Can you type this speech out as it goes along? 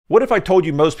What if I told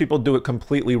you most people do it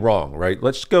completely wrong, right?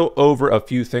 Let's go over a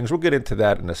few things. We'll get into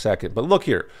that in a second. But look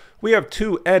here, we have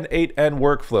two n8n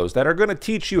workflows that are going to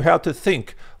teach you how to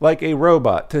think like a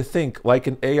robot, to think like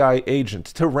an AI agent,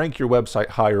 to rank your website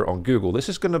higher on Google. This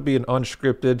is going to be an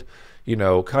unscripted,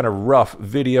 kind of rough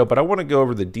video, but I want to go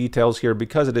over the details here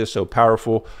because it is so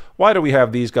powerful. Why do we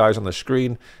have these guys on the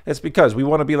screen? It's because we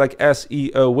want to be like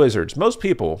SEO wizards. Most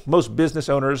people, most business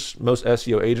owners, most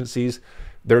SEO agencies,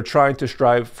 they're trying to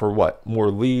strive for what?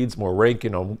 More leads, more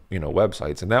ranking on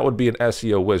websites. And that would be an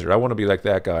SEO wizard. I want to be like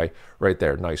that guy right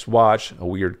there. Nice watch, a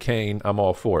weird cane. I'm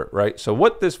all for it, right? So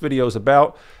what this video is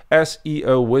about,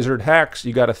 SEO wizard hacks,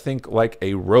 you got to think like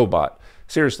a robot.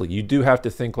 Seriously, you do have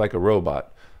to think like a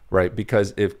robot, right?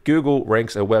 Because if Google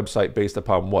ranks a website based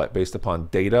upon what? Based upon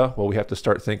data, well, we have to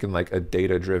start thinking like a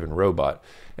data-driven robot.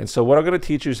 And so what I'm going to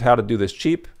teach you is how to do this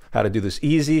cheap, how to do this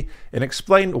easy, and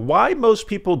explain why most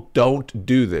people don't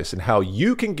do this and how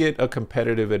you can get a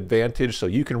competitive advantage so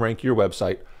you can rank your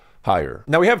website higher.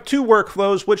 Now we have two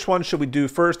workflows. Which one should we do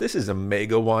first? This is a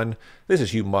mega one. This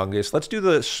is humongous. Let's do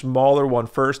the smaller one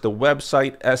first, the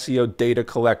website SEO data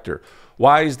collector.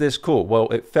 Why is this cool? Well,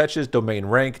 it fetches domain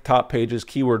rank, top pages,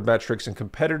 keyword metrics, and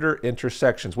competitor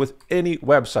intersections with any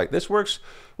website. This works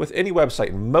with any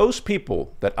website. Most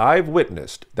people that I've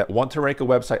witnessed that want to rank a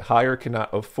website higher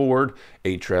cannot afford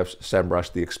Ahrefs,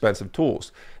 SEMrush, the expensive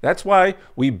tools. That's why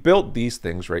we built these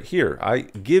things right here. I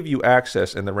give you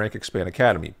access in the Rank Expand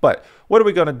Academy. But what are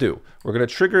we going to do? We're going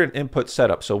to trigger an input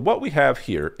setup. So what we have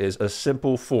here is a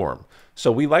simple form.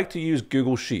 So we like to use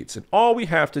Google Sheets, and all we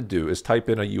have to do is type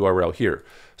in a URL here.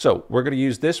 So we're going to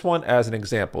use this one as an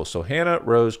example. So Hannah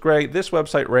Rose Gray, this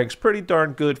website ranks pretty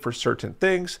darn good for certain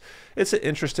things. It's an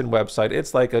interesting website.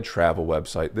 It's like a travel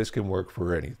website. This can work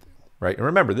for anything, right? And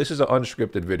remember, this is an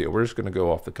unscripted video. We're just going to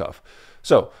go off the cuff.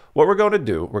 So what we're going to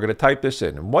do, we're going to type this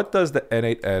in. And what does the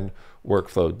n8n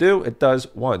workflow do? It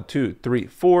does 1, 2, 3,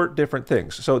 4 different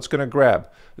things. So it's going to grab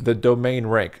the domain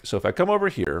rank. So if I come over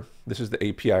here, this is the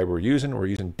API we're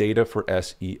using data for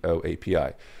SEO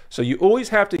API. So you always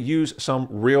have to use some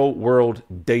real world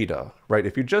data, right?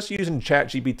 If you're just using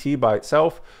ChatGPT by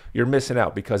itself, you're missing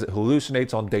out because it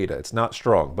hallucinates on data. It's not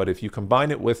strong. But if you combine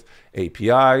it with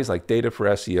APIs like data for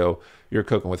SEO, you're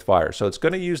cooking with fire. So it's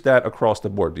going to use that across the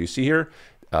board. Do you see here?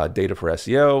 Data for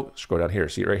SEO, scroll down here,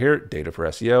 see it right here, data for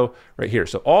SEO, right here.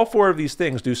 So all 4 of these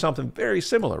things do something very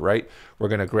similar, right? We're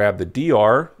going to grab the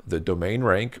DR, the domain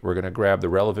rank, we're going to grab the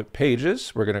relevant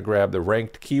pages, we're going to grab the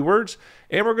ranked keywords,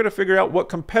 and we're going to figure out what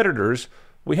competitors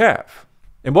we have.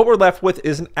 And what we're left with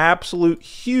is an absolute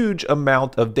huge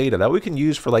amount of data that we can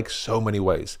use for like so many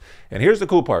ways. And here's the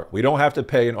cool part. We don't have to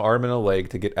pay an arm and a leg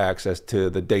to get access to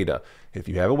the data. If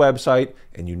you have a website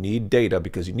and you need data,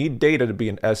 because you need data to be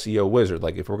an SEO wizard.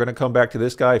 Like if we're going to come back to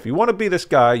this guy, if you want to be this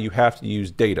guy, you have to use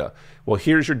data. Well,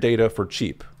 here's your data for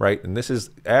cheap, right? And this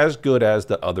is as good as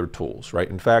the other tools, right?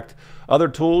 In fact, other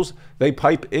tools, they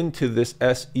pipe into this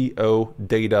SEO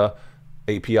data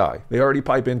API. They already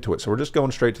pipe into it. So we're just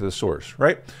going straight to the source,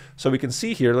 right? So we can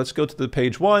see here, let's go to the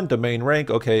page 1, domain rank.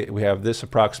 Okay, we have this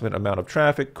approximate amount of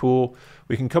traffic. Cool.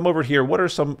 We can come over here. What are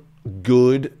some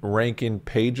good ranking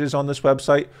pages on this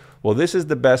website? Well, this is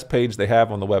the best page they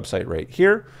have on the website right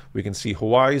here. We can see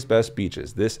Hawaii's best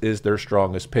beaches. This is their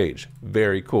strongest page.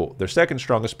 Very cool. Their second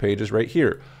strongest page is right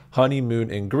here,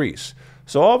 honeymoon in Greece.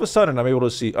 So all of a sudden I'm able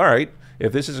to see, all right,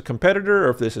 if this is a competitor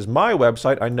or if this is my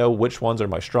website, I know which ones are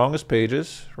my strongest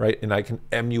pages, right? And I can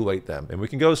emulate them. And we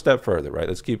can go a step further, right?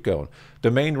 Let's keep going.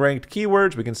 Domain ranked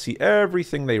keywords, we can see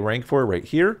everything they rank for right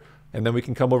here. And then we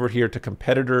can come over here to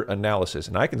competitor analysis.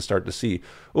 And I can start to see,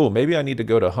 oh, maybe I need to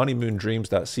go to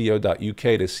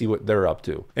honeymoondreams.co.uk to see what they're up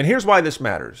to. And here's why this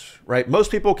matters, right?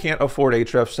 Most people can't afford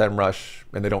Ahrefs, SEMrush,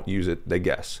 and they don't use it, they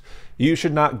guess. You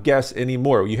should not guess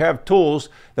anymore. You have tools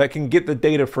that can get the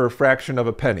data for a fraction of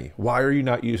a penny. Why are you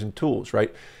not using tools,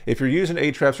 right? If you're using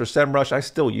Ahrefs or SEMrush, I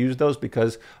still use those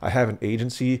because I have an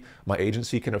agency. My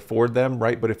agency can afford them,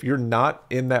 right? But if you're not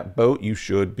in that boat, you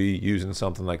should be using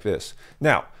something like this.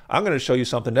 Now, I'm going to show you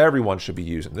something everyone should be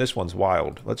using. This one's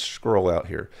wild. Let's scroll out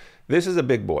here. This is a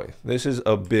big boy. This is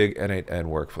a big n8n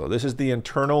workflow. This is the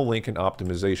internal link and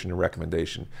optimization and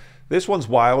recommendation. This one's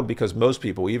wild because most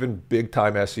people, even big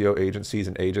time SEO agencies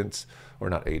and agents, or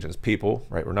not agents, people,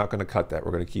 right? We're not going to cut that.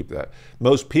 We're going to keep that.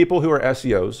 Most people who are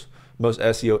SEOs, most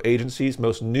SEO agencies,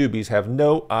 most newbies have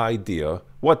no idea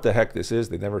what the heck this is.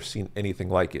 They've never seen anything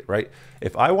like it, right?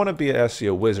 If I want to be an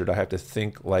SEO wizard, I have to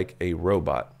think like a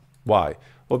robot. Why?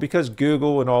 Well, because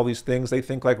Google and all these things, they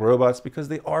think like robots because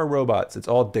they are robots. It's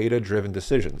all data-driven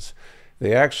decisions.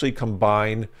 They actually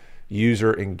combine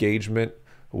user engagement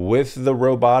with the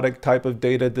robotic type of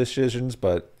data decisions,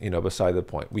 but beside the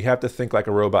point. We have to think like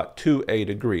a robot to a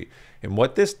degree. And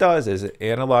what this does is it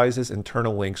analyzes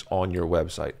internal links on your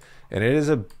website. And it is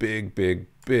a big, big,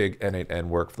 big n8n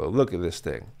workflow. Look at this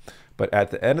thing. But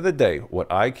at the end of the day,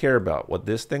 what I care about, what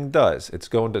this thing does, it's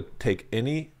going to take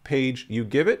any page you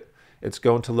give it, it's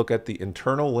going to look at the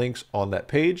internal links on that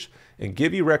page and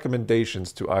give you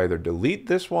recommendations to either delete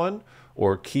this one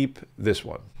or keep this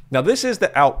one. Now this is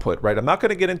the output, right? I'm not going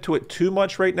to get into it too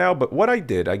much right now, but what I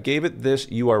did, I gave it this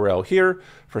URL here.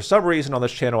 For some reason on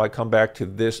this channel, I come back to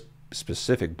this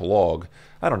specific blog.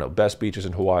 I don't know, best beaches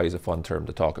in Hawaii is a fun term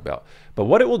to talk about. But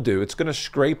what it will do, it's going to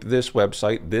scrape this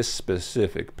website, this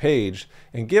specific page,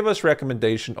 and give us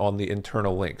recommendation on the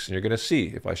internal links. And you're going to see,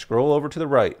 if I scroll over to the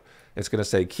right, it's going to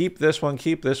say, keep this one,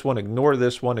 ignore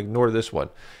this one, ignore this one.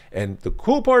 And the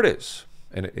cool part is,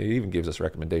 and it even gives us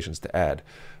recommendations to add.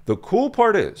 The coolest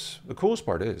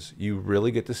part is you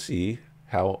really get to see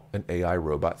how an AI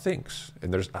robot thinks.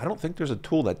 And I don't think there's a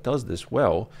tool that does this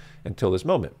well until this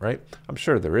moment, right? I'm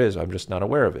sure there is, I'm just not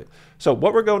aware of it. So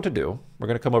what we're going to do, we're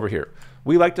going to come over here.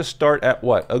 We like to start at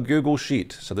what? A Google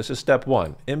Sheet. So this is step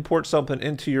one. Import something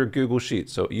into your Google Sheet.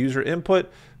 So user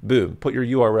input, boom, put your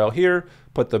URL here,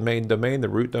 put the main domain, the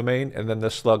root domain, and then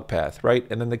the slug path, right?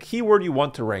 And then the keyword you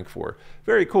want to rank for.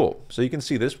 Very cool. So you can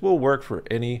see this will work for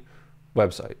any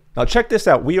website. Now check this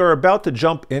out. We are about to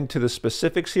jump into the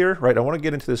specifics here, right? I want to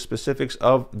get into the specifics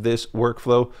of this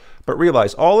workflow, but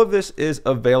realize all of this is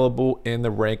available in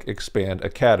the Rank Expand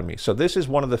Academy. So this is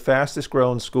one of the fastest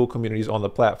growing school communities on the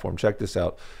platform. Check this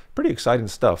out. Pretty exciting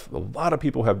stuff. A lot of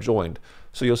people have joined.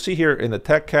 So you'll see here in the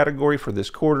tech category for this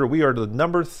quarter, we are the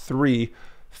number 3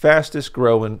 fastest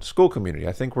growing school community.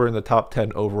 I think we're in the top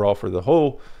 10 overall for the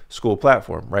whole school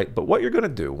platform, right? But what you're going to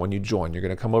do when you join, you're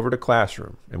going to come over to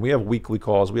Classroom, and we have weekly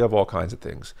calls. We have all kinds of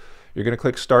things. You're going to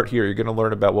click Start here. You're going to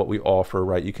learn about what we offer,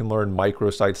 right? You can learn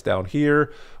microsites down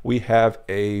here. We have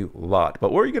a lot.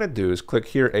 But what you're going to do is click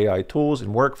here, AI Tools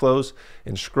and Workflows,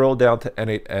 and scroll down to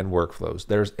n8n Workflows.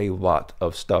 There's a lot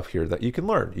of stuff here that you can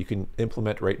learn, you can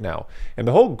implement right now. And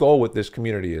the whole goal with this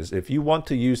community is if you want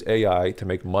to use AI to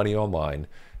make money online,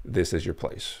 this is your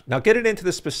place. Now getting into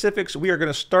the specifics, we are going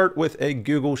to start with a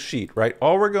Google Sheet, right?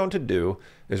 All we're going to do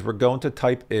is we're going to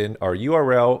type in our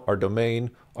URL, our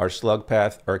domain, our slug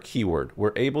path, our keyword.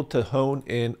 We're able to hone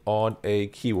in on a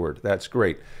keyword. That's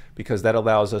great because that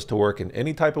allows us to work in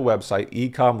any type of website,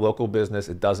 e-com, local business,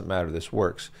 it doesn't matter. This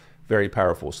works. Very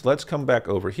powerful. So let's come back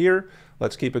over here.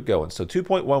 Let's keep it going. So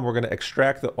 2.1, we're going to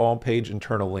extract the on-page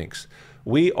internal links.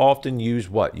 We often use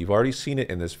what? You've already seen it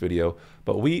in this video,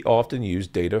 but we often use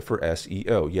data for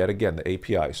SEO. Yet again, the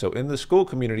API. So in the school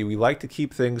community, we like to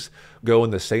keep things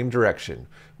going the same direction.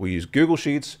 We use Google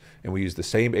Sheets and we use the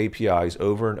same APIs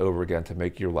over and over again to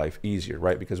make your life easier,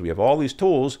 right? Because we have all these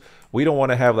tools, we don't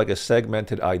want to have like a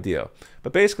segmented idea.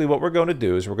 But basically what we're going to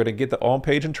do is we're going to get the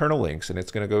on-page internal links and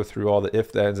it's going to go through all the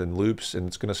if-thens and loops and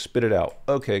it's going to spit it out.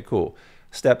 Okay, cool.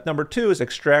 Step number 2 is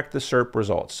extract the SERP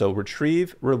results. So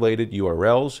retrieve related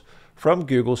URLs from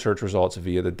Google search results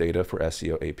via the data for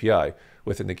SEO API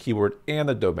within the keyword and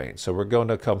the domain. So we're going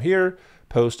to come here,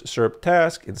 post SERP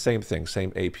task, and same thing,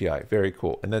 same API. Very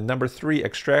cool. And then number 3,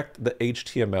 extract the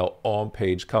HTML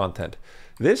on-page content.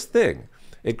 This thing,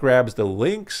 it grabs the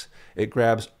links, it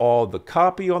grabs all the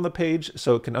copy on the page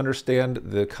so it can understand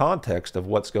the context of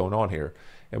what's going on here.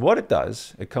 And what it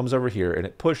does, it comes over here and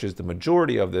it pushes the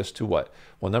majority of this to what?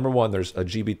 Well, number 1, there's a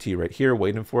GBT right here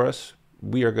waiting for us.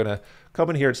 We are going to come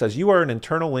in here. It says you are an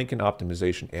internal link and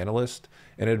optimization analyst,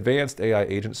 an advanced AI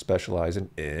agent specializing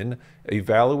in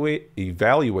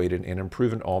evaluating and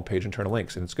improving on-page internal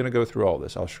links. And it's going to go through all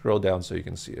this. I'll scroll down so you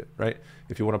can see it, right?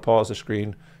 If you want to pause the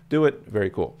screen, do it. Very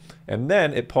cool. And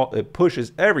then it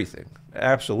pushes everything,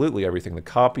 absolutely everything, the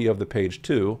copy of the page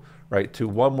too, right, to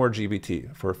one more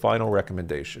GBT for a final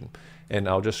recommendation. And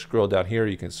I'll just scroll down here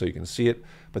so you can see it.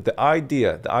 But the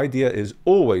idea is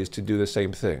always to do the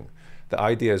same thing. The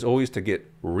idea is always to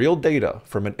get real data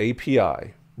from an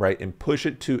API, right, and push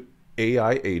it to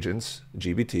AI agents,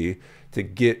 GBT, to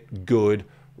get good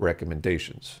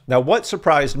recommendations. Now, what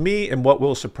surprised me and what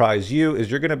will surprise you is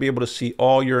you're going to be able to see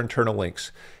all your internal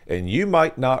links. And you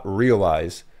might not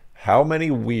realize how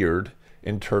many weird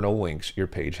internal links your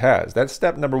page has. That's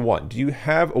step number 1. Do you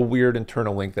have a weird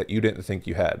internal link that you didn't think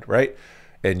you had, right?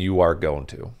 And you are going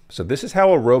to. So this is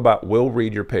how a robot will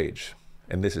read your page.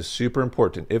 And this is super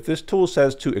important. If this tool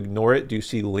says to ignore it, do you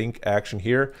see link action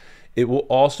here? It will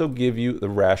also give you the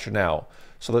rationale.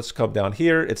 So let's come down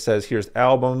here. It says here's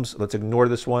albums. Let's ignore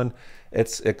this one.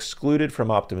 It's excluded from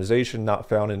optimization, not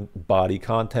found in body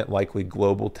content, likely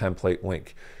global template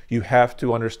link. You have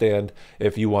to understand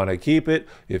if you want to keep it,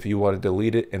 if you want to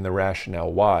delete it, and the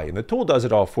rationale why. And the tool does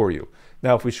it all for you.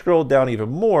 Now, if we scroll down even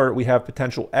more, we have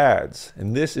potential ads,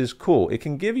 and this is cool. It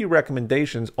can give you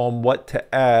recommendations on what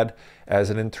to add as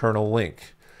an internal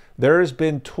link. There has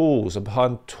been tools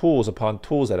upon tools upon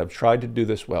tools that have tried to do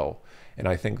this well, and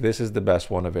I think this is the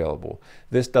best one available.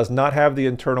 This does not have the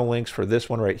internal links for this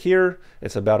one right here.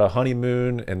 It's about a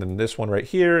honeymoon, and then this one right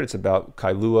here, it's about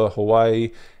Kailua,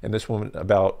 Hawaii, and this one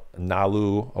about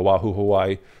Nalu, Oahu,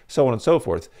 Hawaii, so on and so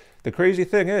forth. The crazy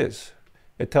thing is,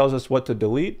 it tells us what to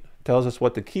delete, tells us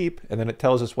what to keep, and then it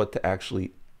tells us what to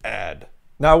actually add.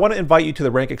 Now, I want to invite you to the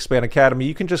Rank Expand Academy.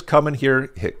 You can just come in here,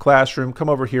 hit Classroom, come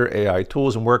over here, AI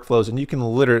Tools and Workflows, and you can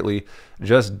literally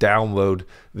just download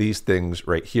these things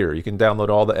right here. You can download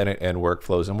all the n8n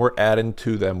workflows, and we're adding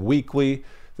to them weekly.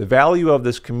 The value of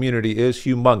this community is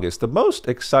humongous. The most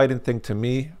exciting thing to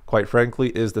me, quite frankly,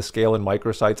 is the scale in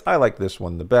microsites. I like this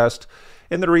one the best.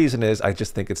 And the reason is I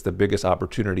just think it's the biggest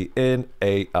opportunity in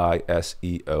AI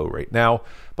SEO right now.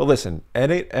 But listen,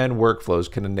 n8n workflows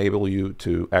can enable you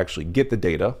to actually get the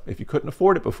data if you couldn't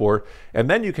afford it before, and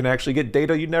then you can actually get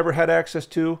data you never had access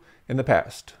to in the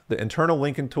past. The internal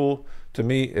linking tool, to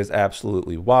me, is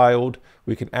absolutely wild.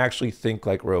 We can actually think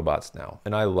like robots now,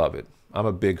 and I love it. I'm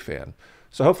a big fan.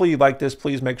 So hopefully you like this.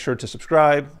 Please make sure to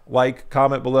subscribe, like,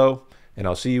 comment below, and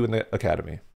I'll see you in the Academy.